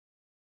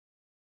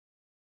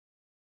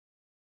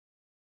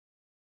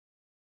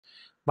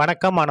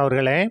வணக்கம்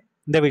மாணவர்களே.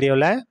 இந்த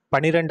வீடியோவில்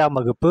 12ஆம்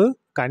வகுப்பு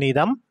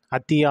கணிதம்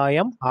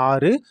அத்தியாயம்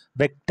 6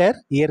 வெக்டர்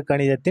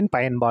இயற்கணிதத்தின்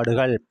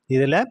பயன்பாடுகள்.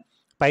 இதில்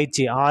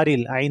பயிற்சி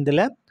 6இல்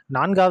 5ல்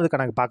 4வது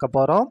கணக்கு பார்க்க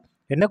போகிறோம்.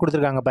 என்ன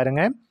கொடுத்துருக்காங்க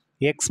பாருங்க.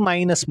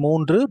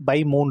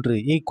 x-3/3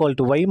 equal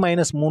to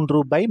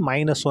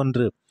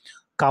y-3/-1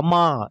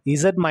 comma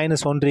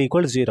z-1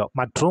 equal 0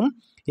 மற்றும்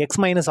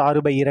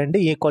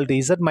x-6/2 equal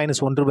to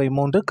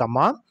z-1/3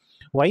 comma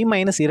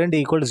y-2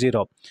 equal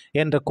 0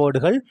 என்ற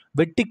கோடுகள்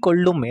வெட்டி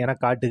கொள்ளும் என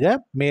காட்டுக.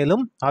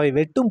 மேலும் அவை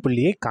வெட்டும்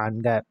புள்ளியை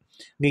காண்க.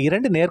 இங்கே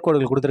 2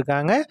 நேர்கோடுகள்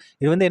கொடுத்துருக்காங்க.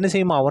 இது என்ன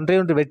செய்யுமா, ஒன்றை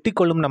ஒன்று வெட்டி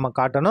கொள்ளும் நம்ம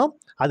காட்டணும்.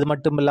 அது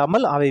மட்டும்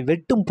இல்லாமல் அவை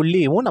வெட்டும்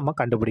புள்ளியவும் நம்ம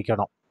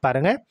கண்டுபிடிக்கணும்.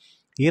 பாருங்க,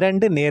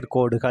 2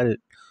 நேர்கோடுகள்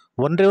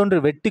ஒன்றை ஒன்று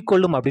வெட்டி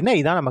கொள்ளும் அப்படின்னா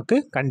இதான் நமக்கு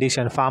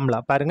கண்டிஷன் ஃபார்முலா.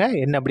 பாருங்க,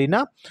 என்ன அப்படின்னா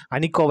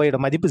அணிக்கோவையோட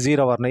மதிப்பு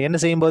 0 வரணும். என்ன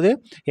செய்யும்போது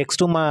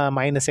x2 -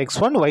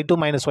 x1 y2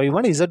 -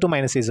 y1 z2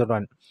 -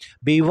 z1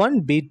 b1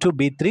 b2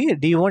 b3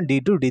 d1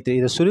 d2 d3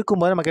 இதை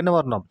சுருக்கும் போது நமக்கு என்ன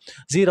வரணும்,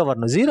 0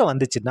 வரணும். 0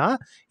 வந்துச்சுன்னா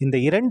இந்த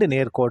 2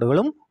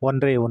 நேர்கோடுகளும்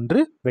ஒன்றை ஒன்று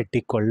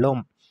வெட்டி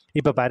கொள்ளும்.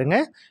 இப்போ பாருங்க,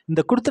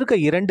 இந்த கொடுத்துருக்க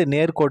 2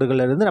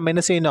 நேர்கோடுகள் இருந்து நம்ம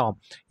என்ன செய்யணும்,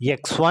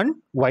 x1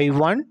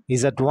 y1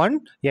 z1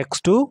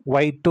 x2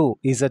 y2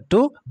 z2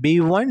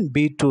 b1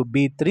 b2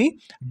 b3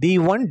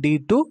 d1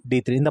 d2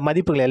 d3 இந்த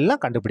மதிப்புகளை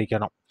எல்லாம்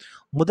கண்டுபிடிக்கணும்.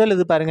 முதல்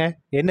இது பாருங்க,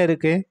 என்ன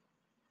இருக்கு,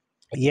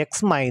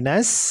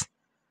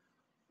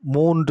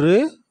 x-3/3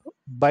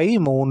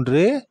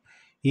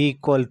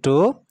 equal to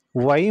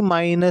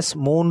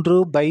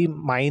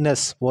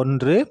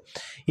y-3/-1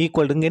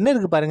 equal to இங்கே என்ன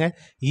இருக்குது பாருங்கள்,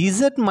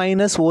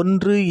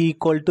 z-1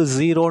 ஈக்குவல் டு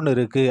 0ன்னு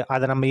இருக்குது.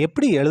 அதை நம்ம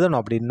எப்படி எழுதணும்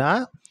அப்படின்னா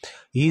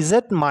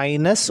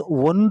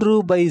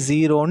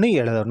z-1/0ன்னு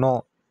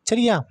எழுதணும்.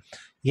 சரியா?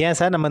 ஏன்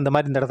சார் நம்ம இந்த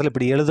இடத்துல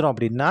இப்படி எழுதுகிறோம்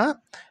அப்படின்னா,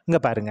 இங்கே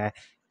பாருங்கள்,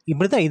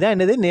 இப்படி தான் இதான்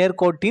என்னது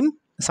நேர்கோட்டின்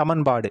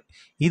சமன்பாடு.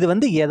 இது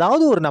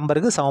ஏதாவது ஒரு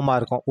நம்பருக்கு சமமாக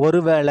இருக்கும்.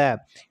 ஒருவேளை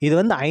இது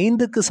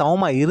 5க்கு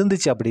சமமாக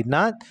இருந்துச்சு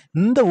அப்படின்னா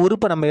இந்த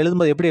உறுப்பை நம்ம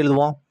எழுதும்போது எப்படி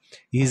எழுதுவோம்,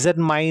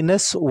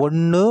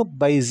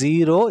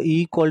 z-1/0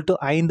 ஈக்குவல் டு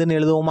 5ன்னு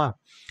எழுதுவோமா?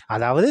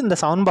 அதாவது இந்த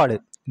சமன்பாடு,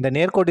 இந்த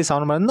நேர்கோட்டி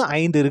சமன்பாடு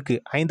 5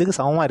 இருக்குது, 5க்கு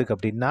சமமாக இருக்குது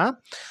அப்படின்னா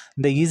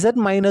இந்த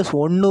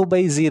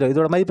z-1/0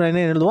 இதோட மதிப்பு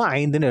என்ன எழுதுவோம்,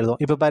 5ன்னு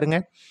எழுதுவோம். இப்போ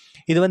பாருங்கள்,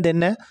 இது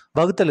என்ன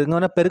வகுத்தல்,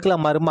 இங்கே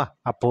பெருக்கலாம் மாறுமா?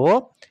 அப்போது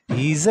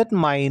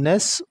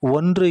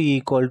z-1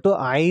 ஈக்குவல் டு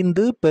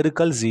 5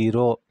 பெருக்கல்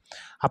 0.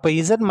 அப்போ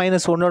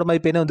z-1ஓட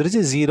மதிப்பு என்ன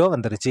வந்துருச்சு, 0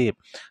 வந்துருச்சு.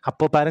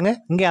 அப்போ பாருங்கள்,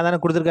 இங்கே அதானே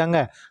கொடுத்துருக்காங்க.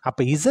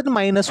 அப்போ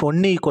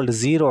z-1 ஈக்குவல் டு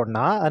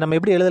 0ன்னா அதை நம்ம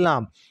எப்படி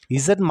எழுதலாம்,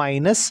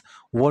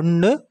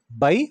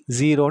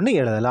 z-1/0ன்னு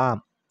எழுதலாம்.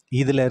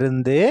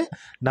 இதிலிருந்து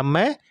நம்ம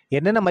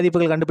என்னென்ன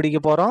மதிப்புகள் கண்டுபிடிக்க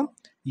போகிறோம்,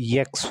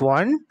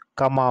 x1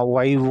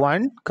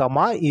 y1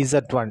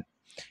 z1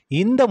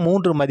 இந்த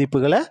 3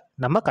 மதிப்புகளை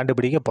நம்ம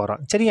கண்டுபிடிக்க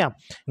போகிறோம். சரியா?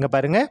 இங்கே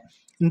பாருங்கள்,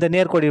 இந்த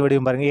நேர்கோடி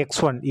வடிவம் பாருங்கள்,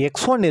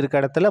 x1 இருக்க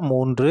இடத்துல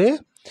 3,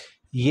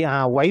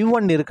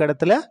 y1 இருக்க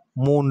இடத்துல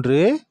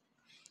 3,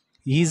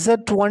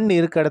 z1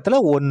 இருக்க இடத்துல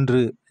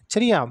 1.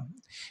 சரியா?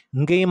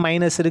 இங்கேயும்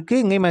மைனஸ்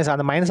இருக்குது, இங்கேயும் மைனஸ்.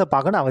 அந்த மைனஸை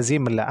பார்க்கணும்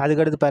அவசியம் இல்லை.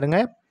 அதுக்கடுத்து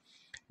பாருங்கள்,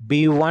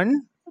 b1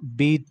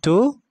 b2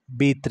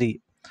 b3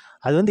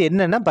 அது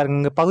என்னென்னா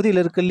பாருங்கள், இங்கே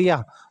பகுதியில் இருக்குது இல்லையா,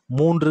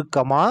 3,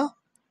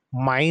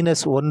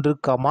 -1,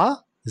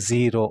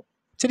 0.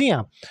 சரியா?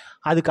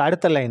 அதுக்கு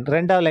அடுத்த லைன்,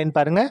 2வது லைன்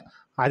பாருங்கள்,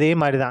 அதே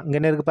மாதிரி தான். இங்கே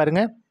என்ன இருக்குது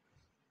பாருங்கள்,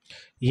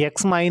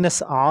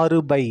 x-6/2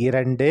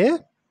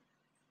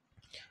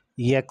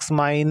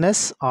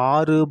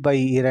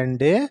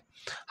 x-6/2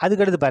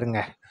 அதுக்கடுத்து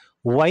பாருங்கள்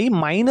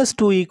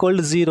y-2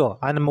 ஈக்குவல் 0.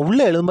 அது நம்ம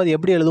உள்ளே எழுதும்போது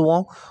எப்படி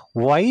எழுதுவோம்,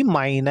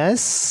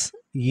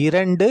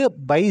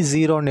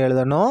 y-2/0ன்னு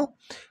எழுதணும்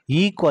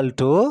ஈக்குவல்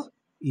டு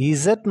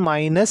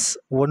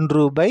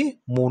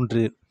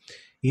z-1/3.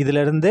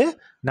 இதிலிருந்து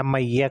நம்ம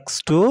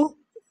x2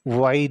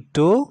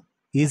 y2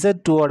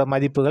 z2ஓட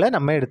மதிப்புகளை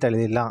நம்ம எடுத்து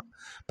எழுதிடலாம்.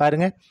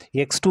 பாருங்கள்,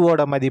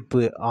 x2ஓட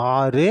மதிப்பு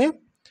 6,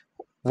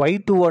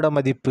 y2ஓட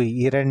மதிப்பு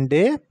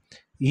 2,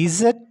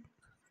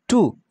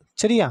 z2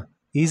 சரியா,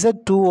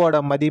 z2ஓட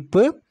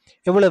மதிப்பு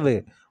எவ்வளவு,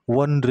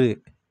 1.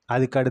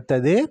 அதுக்கு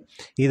அடுத்தது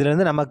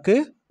இதிலிருந்து நமக்கு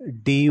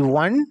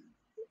d1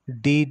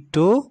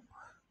 d2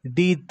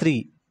 d3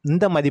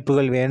 இந்த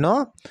மதிப்புகள்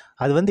வேணும்.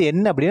 அது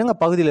என்ன அப்படின்னா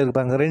பகுதியில்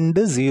இருப்பாங்க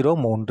 2 0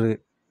 3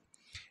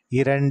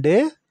 2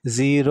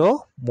 0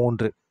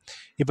 3.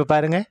 இப்போ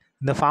பாருங்கள்,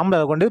 இந்த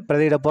ஃபார்முலாவை கொண்டு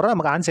பிரதியிட போகிறோம்.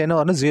 நமக்கு ஆன்சர் என்ன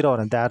வரணும், 0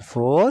 வரும்.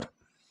 Therefore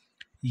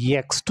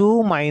x2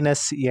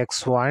 -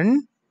 x1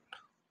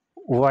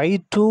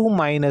 y2 -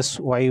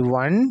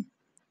 y1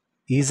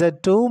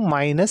 z2 -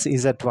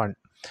 z1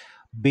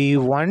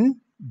 b1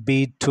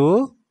 b2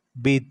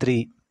 b3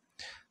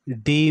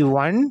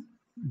 d1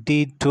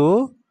 d2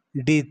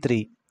 d3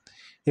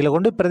 இதில்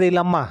கொண்டு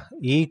பிரதியிடலாமா,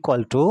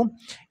 ஈக்குவல் டு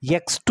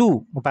x2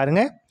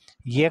 பாருங்கள்,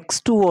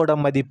 x2ஓட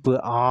மதிப்பு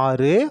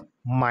 6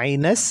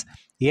 மைனஸ்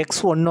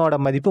x1ஓட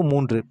மதிப்பு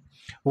 3,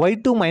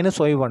 y2 -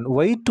 y1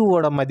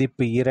 y2ஓட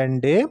மதிப்பு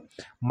 2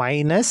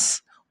 மைனஸ்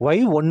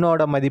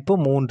y1ஓட மதிப்பு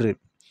 3,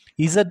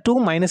 z2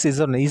 -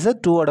 z1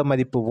 z2ஓட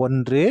மதிப்பு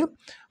 1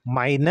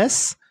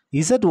 மைனஸ்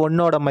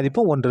Z1ஓட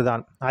மதிப்பும் ஒன்று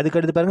தான்.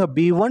 அதுக்கடுத்து பாருங்கள்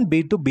B1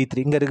 B2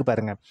 B3 இங்கே இருக்குது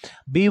பாருங்கள்.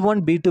 B1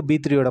 B2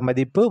 B3யோட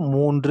மதிப்பு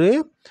 3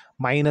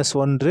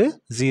 -1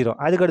 0.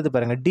 அதுக்கடுத்து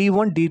பாருங்கள்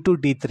D1 D2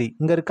 D3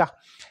 இங்கே இருக்கா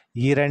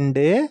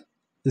 2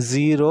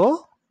 0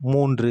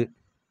 3.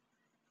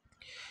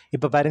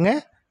 இப்போ பாருங்கள்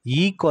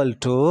ஈக்குவல்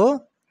டு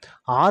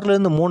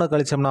 6லேருந்து 3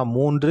 கழிச்சோம்னா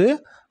 3,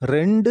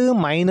 2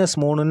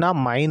 -3னா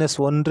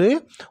 -1,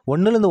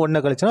 1லேருந்து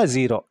 1 கழிச்சோம்னா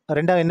 0.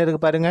 ரெண்டாவது என்ன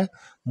இருக்குது பாருங்கள்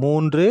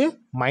 3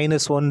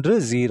 -1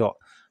 0.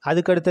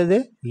 அதுக்கடுத்தது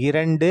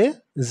 2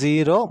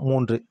 0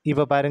 3.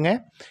 இப்போ பாருங்கள்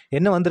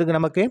என்ன வந்திருக்கு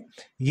நமக்கு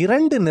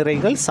 2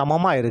 நிறைகள்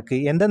சமமாக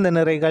இருக்குது. எந்தெந்த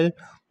நிறைகள்?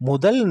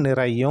 முதல்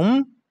நிறையும்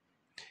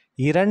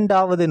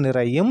இரண்டாவது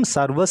நிறையும்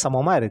சர்வ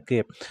சமமாக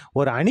இருக்குது.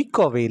 ஒரு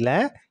அணிக்கோவையில்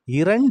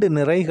 2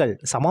 நிறைகள்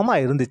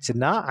சமமாக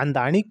இருந்துச்சுன்னா அந்த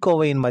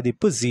அணிக்கோவையின்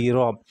மதிப்பு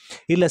 0.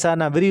 இல்லை சார்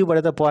நான்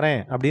விரிவுபடுத்த போகிறேன்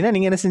அப்படின்னா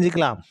நீங்கள் என்ன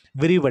செஞ்சுக்கலாம்?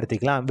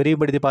 விரிவுபடுத்திக்கலாம்.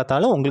 விரிவுபடுத்தி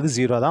பார்த்தாலும் உங்களுக்கு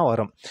 0 தான்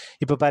வரும்.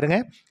 இப்போ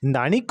பாருங்கள் இந்த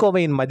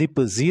அணிக்கோவையின்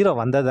மதிப்பு 0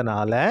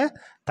 வந்ததுனால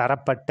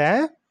தரப்பட்ட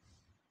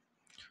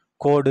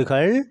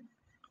கோடுகள்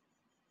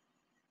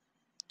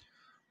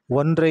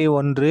ஒன்றை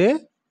ஒன்று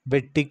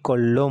வெட்டி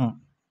கொள்ளும்.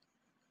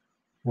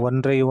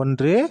 ஒன்றை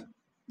ஒன்று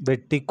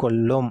வெட்டி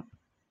கொள்ளும்.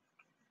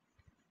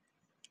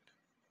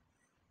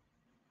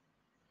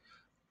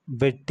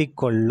 வெட்டி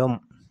கொள்ளும்.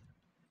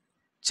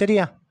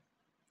 சரியா?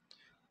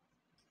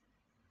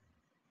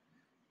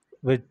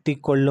 வெட்டி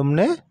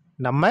கொள்ளும்னு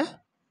நம்ம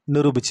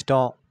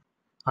நிரூபிச்சிட்டோம்.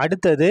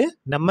 அடுத்தது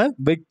நம்ம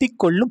வெட்டி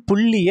கொள்ளும்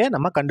புள்ளியை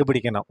நம்ம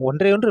கண்டுபிடிக்கணும்.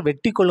 ஒன்றை ஒன்று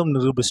வெட்டி கொள்ளும்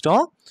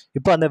நிரூபிச்சிட்டோம்.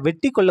 இப்போ அந்த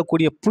வெட்டி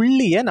கொள்ளக்கூடிய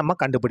புள்ளியை நம்ம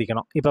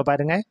கண்டுபிடிக்கணும். இப்போ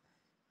பாருங்க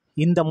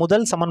இந்த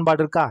முதல்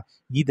சமன்பாடு இருக்கா,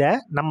 இதை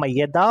நம்ம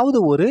ஏதாவது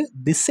ஒரு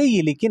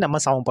திசையிலிக்கு நம்ம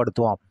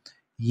சமப்படுத்துவோம்.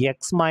 x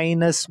 -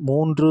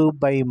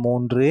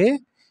 3/3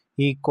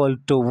 equal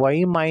to y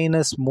 -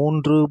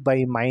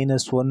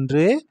 3/-1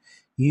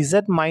 z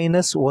 -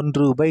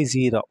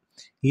 1/0.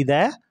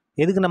 இதை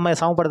எதுக்கு நம்ம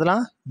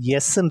சமப்படுத்தலாம்?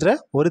 எஸ்ன்ற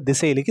ஒரு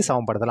திசையிலிக்கு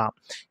சமப்படுத்தலாம்.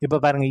 இப்போ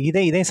பாருங்க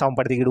இதை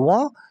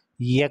சமப்படுத்திக்கிடுவோம்.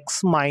 x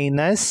 -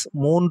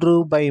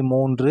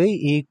 3/3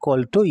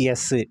 equal to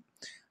S.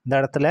 இந்த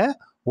இடத்துல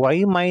y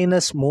 -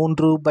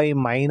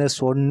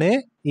 3/-1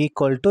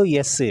 equal to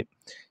S.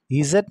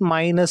 z -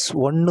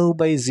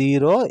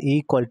 1/0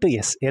 equal to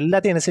S.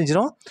 எல்லாத்தையும் என்ன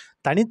செஞ்சிடும்?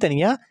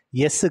 தனித்தனியாக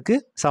எஸ்ஸுக்கு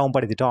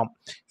சமப்படுத்திட்டோம்.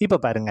 இப்போ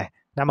பாருங்க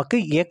நமக்கு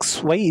எக்ஸ்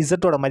ஒய்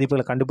இசட்டோட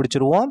மதிப்புகளை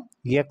கண்டுபிடிச்சிருவோம்.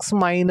 x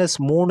 -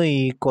 3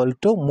 equal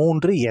to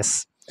 3s.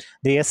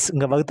 இந்த எஸ்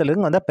இங்கே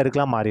வகுத்தலுக்கு வந்தால்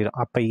பெருக்கலாம் மாறிடும்.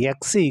 அப்போ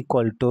எக்ஸ்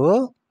ஈக்குவல் டு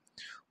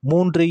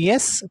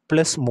 3s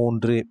 +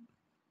 3.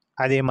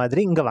 அதே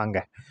மாதிரி இங்கே வாங்க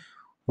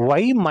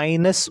y -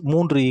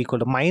 3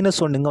 ஈக்குவல் டு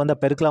 -1 இங்கே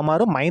வந்தால் பெருக்கலாம்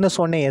மாறும்.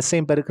 -1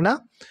 எஸ்ஸையும் பெருக்குனா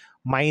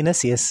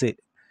 -s.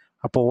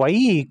 அப்போ y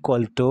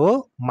ஈக்குவல் டு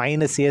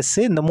 -s.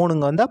 இந்த 3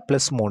 இங்கே வந்தால்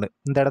 +3.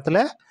 இந்த இடத்துல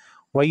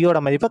ஒய்யோட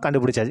மதிப்பை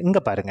கண்டுபிடிச்சாச்சு.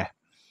 இங்கே பாருங்கள்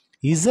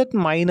z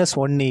 -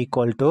 1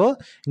 ஈக்குவல் டு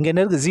இங்கே என்ன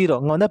இருக்குது 0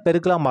 இங்கே வந்தால்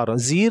பெருக்கலாம் மாறும்.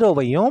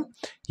 0வையும்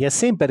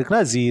எஸ்ஸையும்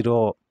பெருக்குனா 0.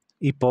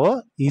 இப்போது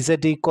z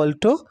ஈக்குவல்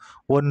டு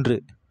 1.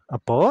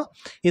 அப்போது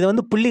இதை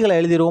வந்து புள்ளிகளை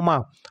எழுதிடுவோமா?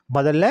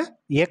 முதல்ல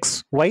x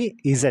y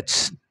z.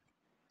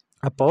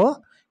 அப்போது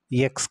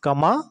x,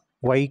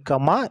 y,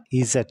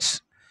 z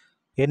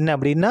என்ன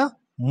அப்படின்னா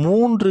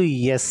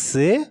 3s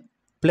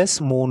 +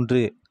 3,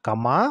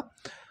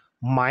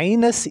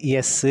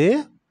 -s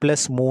 +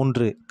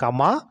 3,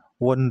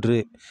 1.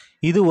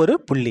 இது ஒரு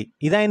புள்ளி.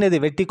 இதான் என்னது?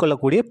 வெட்டி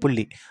கொள்ளக்கூடிய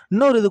புள்ளி.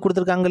 இன்னொரு இது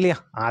கொடுத்துருக்காங்க இல்லையா,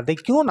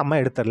 அதைக்கும் நம்ம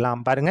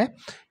எடுத்துடலாம். பாருங்கள்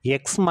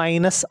x -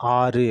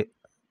 6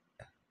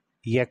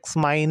 x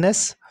 -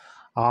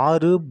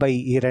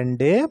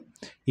 6/2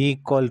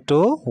 equal to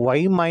y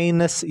 -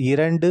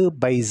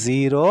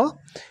 2/0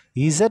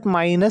 z -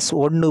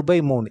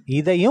 1/3.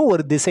 இதையும்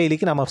ஒரு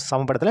திசையிலிக்கு நம்ம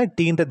சமப்படுத்தலாம்.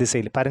 டீன்ற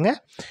திசையில் பாருங்கள்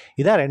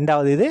இதான்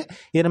ரெண்டாவது இது.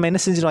 இதை நம்ம என்ன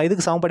செஞ்சிடும்?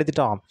 இதுக்கு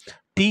சமப்படுத்திட்டோம்,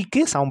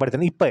 டீக்கு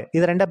சமப்படுத்தணும். இப்போ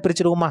இதை ரெண்டாக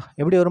பிரிச்சுடுவோமா?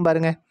 எப்படி வரும்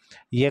பாருங்கள்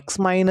x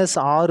 -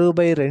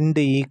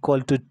 6/2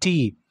 equal to t,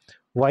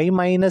 y -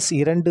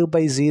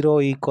 2/0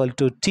 equal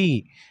to t,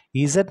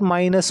 z -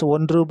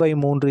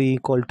 1/3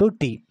 equal to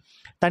t.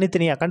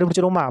 தனித்தனியாக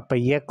கண்டுபிடிச்சிருவோமா? அப்போ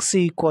x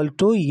equal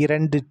to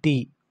 2t,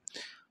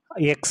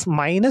 x -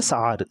 6.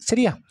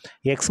 சரியா?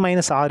 x -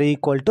 6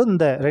 ஈக்குவல் டு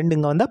இந்த 2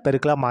 இங்கே வந்தால்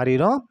பெருக்கலாம்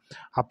மாறிடும்.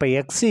 அப்போ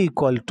x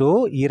ஈக்குவல் டு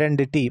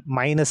 2t,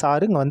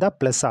 -6 இங்கே வந்தால்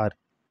 +6.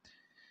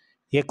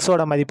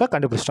 எக்ஸோட மதிப்பை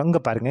கண்டுபிடிச்சிட்டோம்.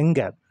 இங்கே பாருங்கள்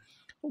இங்கே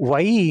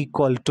y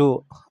ஈக்குவல் டு,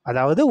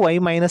 அதாவது y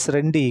 -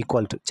 2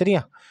 ஈக்குவல் டு,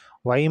 சரியா?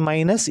 y -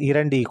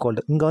 2 ஈக்குவல்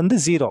டு இங்கே வந்து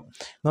 0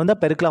 இங்கே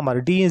வந்தால் பெருக்கலாம்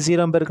மாறும். டியும்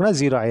 0 பெருக்குனா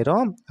 0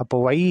 ஆயிரும். அப்போ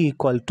y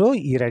ஈக்குவல் டு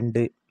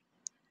 2.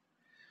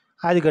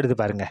 அதுக்கடுத்து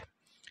பாருங்கள்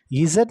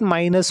z -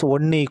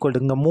 1 ஈக்குவல்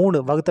டு இங்கே 3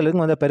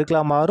 வகுத்தலுக்கு வந்து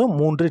பெருக்கலாம் மாறும்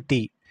 3t.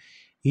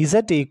 z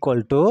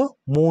equal to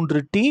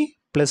 3t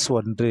 +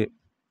 1.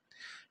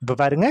 இப்போ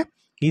பாருங்கள்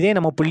இதே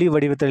நம்ம புள்ளி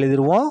வடிவத்தில்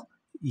எழுதிடுவோம்.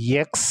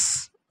 x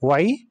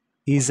y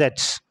z.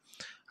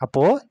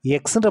 அப்போது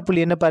எக்ஸ்ன்ற புள்ளி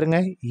என்ன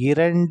பாருங்கள்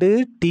 2t,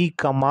 2t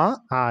 +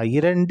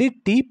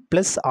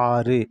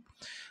 6,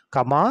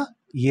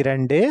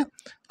 2,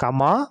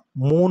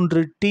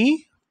 3t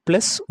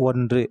 +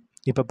 1.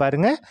 இப்போ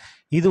பாருங்கள்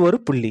இது ஒரு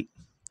புள்ளி.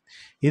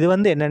 இது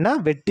வந்து என்னென்னா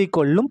வெட்டி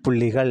கொள்ளும்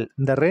புள்ளிகள்.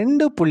 இந்த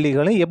 2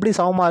 புள்ளிகளும் எப்படி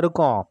சமமாக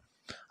இருக்கும்?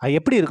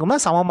 எப்படி இருக்கும்னா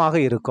சமமாக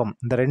இருக்கும்.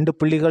 இந்த 2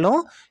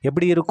 புள்ளிகளும்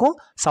எப்படி இருக்கும்?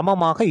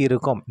 சமமாக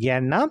இருக்கும்.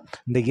 ஏன்னா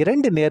இந்த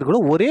 2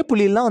 நேர்களும் ஒரே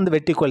புள்ளியில் தான் வந்து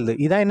வெட்டி கொள்ளுது.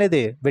 இதான்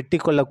என்னது? வெட்டி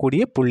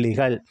கொள்ளக்கூடிய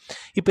புள்ளிகள்.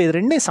 இப்போ இது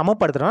 2ஐயும்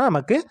சமப்படுத்துறோம்னா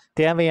நமக்கு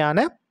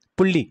தேவையான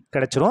புள்ளி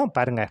கிடைச்சிரும்.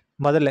 பாருங்க,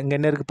 முதல்ல இங்கே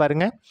என்ன இருக்கு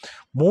பாருங்க,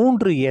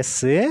 3s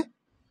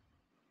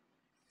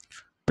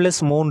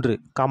 + 3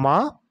 கமா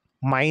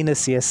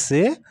 -s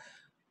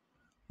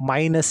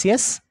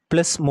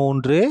 +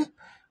 3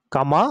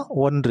 கமா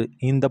 1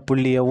 இந்த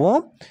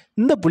புள்ளியவும்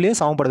இந்த புள்ளியை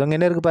சமப்படுத்தும்.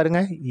 என்ன இருக்கு பாருங்க,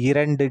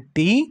 2t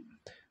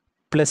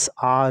 +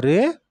 6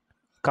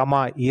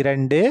 கமா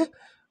 2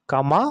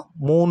 கமா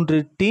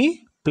 3t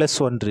 +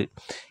 1.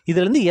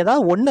 இதுலேருந்து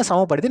ஏதாவது ஒன்றை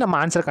சமப்படுத்தி நம்ம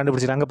ஆன்சரை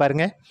கண்டுபிடிச்சிடலாம். அங்கே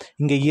பாருங்க,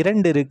 இங்கே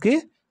 2 இருக்கு,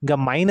 இங்கே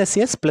 -s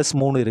 +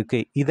 3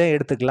 இருக்குது. இதை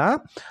எடுத்துக்கலாம்.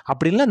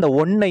 அப்படி இல்லை இந்த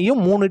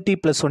 1ஐயும் 3t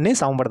 +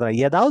 1ஐயும் சமப்படுத்தலாம்.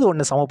 ஏதாவது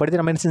ஒன்று சமப்படுத்தி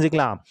நம்ம என்ன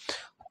செஞ்சுக்கலாம்?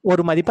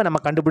 ஒரு மதிப்பை நம்ம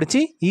கண்டுபிடிச்சி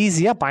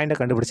ஈஸியாக பாயிண்டை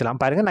கண்டுபிடிச்சலாம்.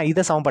 பாருங்கள், நான்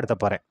இதை சமப்படுத்த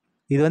போகிறேன்.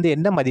 இது வந்து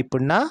என்ன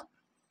மதிப்புன்னா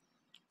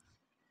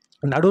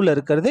நடுவில்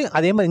இருக்கிறது,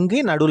 அதே மாதிரி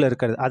இங்கேயும் நடுவில்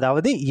இருக்கிறது,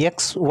 அதாவது x,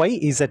 y,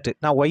 z.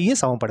 நான் ஒய்யை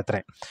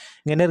சமப்படுத்துகிறேன்.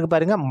 இங்கே என்ன இருக்குது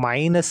பாருங்கள்,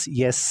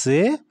 -s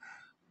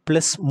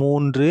 +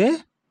 3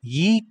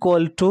 =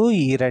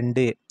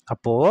 2.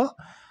 அப்போது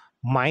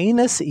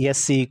 -s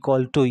 =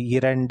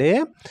 2.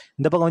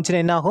 இந்த பக்கம்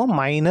வந்துச்சுன்னா என்ன ஆகும்?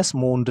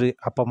 -3.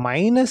 அப்போ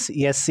 -s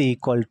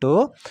 = 2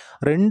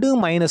 - 3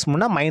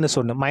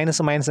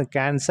 -1 -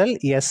 கேன்சல்,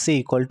 s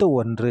 =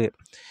 1.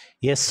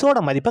 எஸ்ஸோட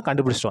மதிப்பை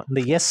கண்டுபிடிச்சிட்டோம்.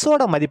 இந்த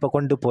எஸ்ஸோட மதிப்பை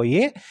கொண்டு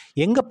போய்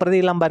எங்கே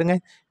பிரதியிடலாம் பாருங்கள்,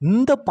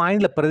 இந்த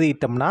பாயிண்டில்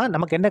பிரதியிட்டோம்னா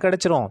நமக்கு என்ன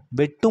கிடைச்சிரும்?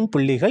 வெட்டும்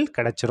புள்ளிகள்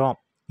கிடைச்சிரும்.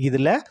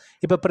 இதில்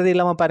இப்போ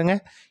பிரதியிடலாமா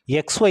பாருங்கள்,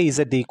 xyz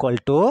 =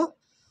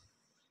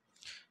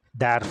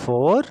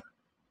 therefore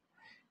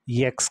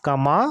x,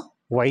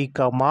 y,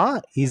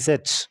 z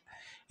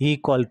 =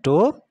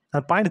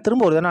 அந்த பாயிண்ட்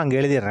திரும்ப ஒரு தானே அங்கே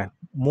எழுதிடுறேன்,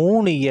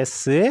 3s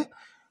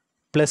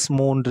 +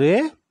 3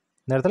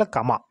 இந்த இடத்துல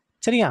கமா,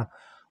 சரியா,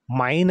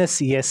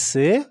 -s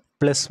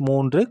 +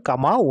 3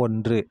 கமா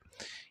 1.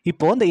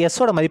 இப்போது இந்த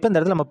எஸ்ஸோட மதிப்பு இந்த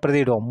இடத்துல நம்ம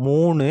பிரதியிடுவோம்.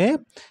 3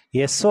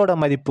 எஸ்ஸோட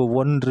மதிப்பு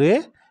 1,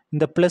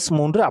 இந்த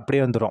 +3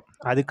 அப்படியே வந்துடும்.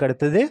 அதுக்கு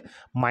அடுத்தது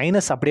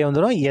மைனஸ் அப்படியே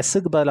வந்துடும்.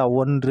 எஸ்ஸுக்கு பதிலாக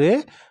 1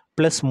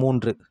 +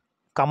 3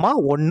 கமா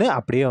 1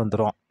 அப்படியே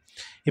வந்துடும்.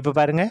 இப்போ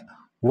பாருங்கள்,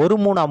 1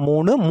 3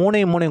 3,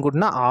 3 3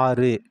 கூட்டினா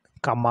 6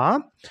 கமா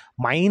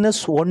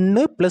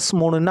 -1 +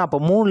 3ன்னா அப்போ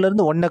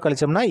 3லேருந்து 1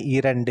 கழிச்சோம்னா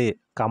 2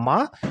 கமா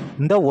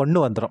இந்த 1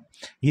 வந்துடும்.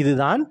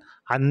 இதுதான்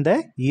அந்த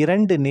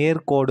 2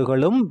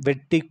 நேர்கோடுகளும்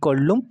வெட்டி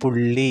கொள்ளும்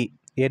புள்ளி.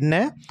 என்ன?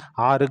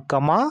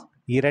 6,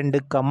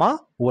 2,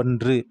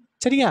 1.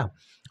 சரியா?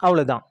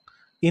 அவ்வளோதான்.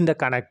 இந்த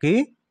கணக்கு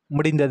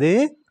முடிந்தது.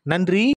 நன்றி.